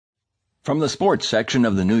From the sports section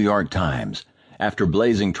of the New York Times, after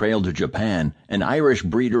blazing trail to Japan, an Irish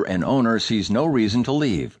breeder and owner sees no reason to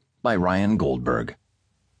leave, by Ryan Goldberg.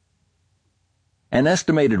 An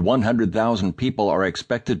estimated 100,000 people are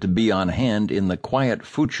expected to be on hand in the quiet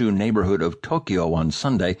Fuchu neighborhood of Tokyo on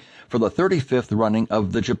Sunday for the 35th running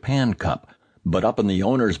of the Japan Cup. But up in the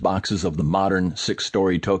owner's boxes of the modern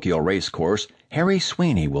 6-story Tokyo racecourse, Harry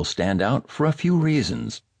Sweeney will stand out for a few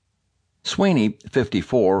reasons. Sweeney,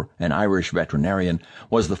 54, an Irish veterinarian,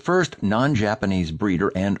 was the first non-Japanese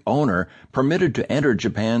breeder and owner permitted to enter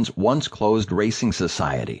Japan's once-closed racing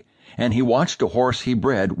society, and he watched a horse he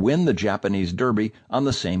bred win the Japanese Derby on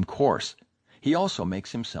the same course. He also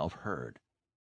makes himself heard.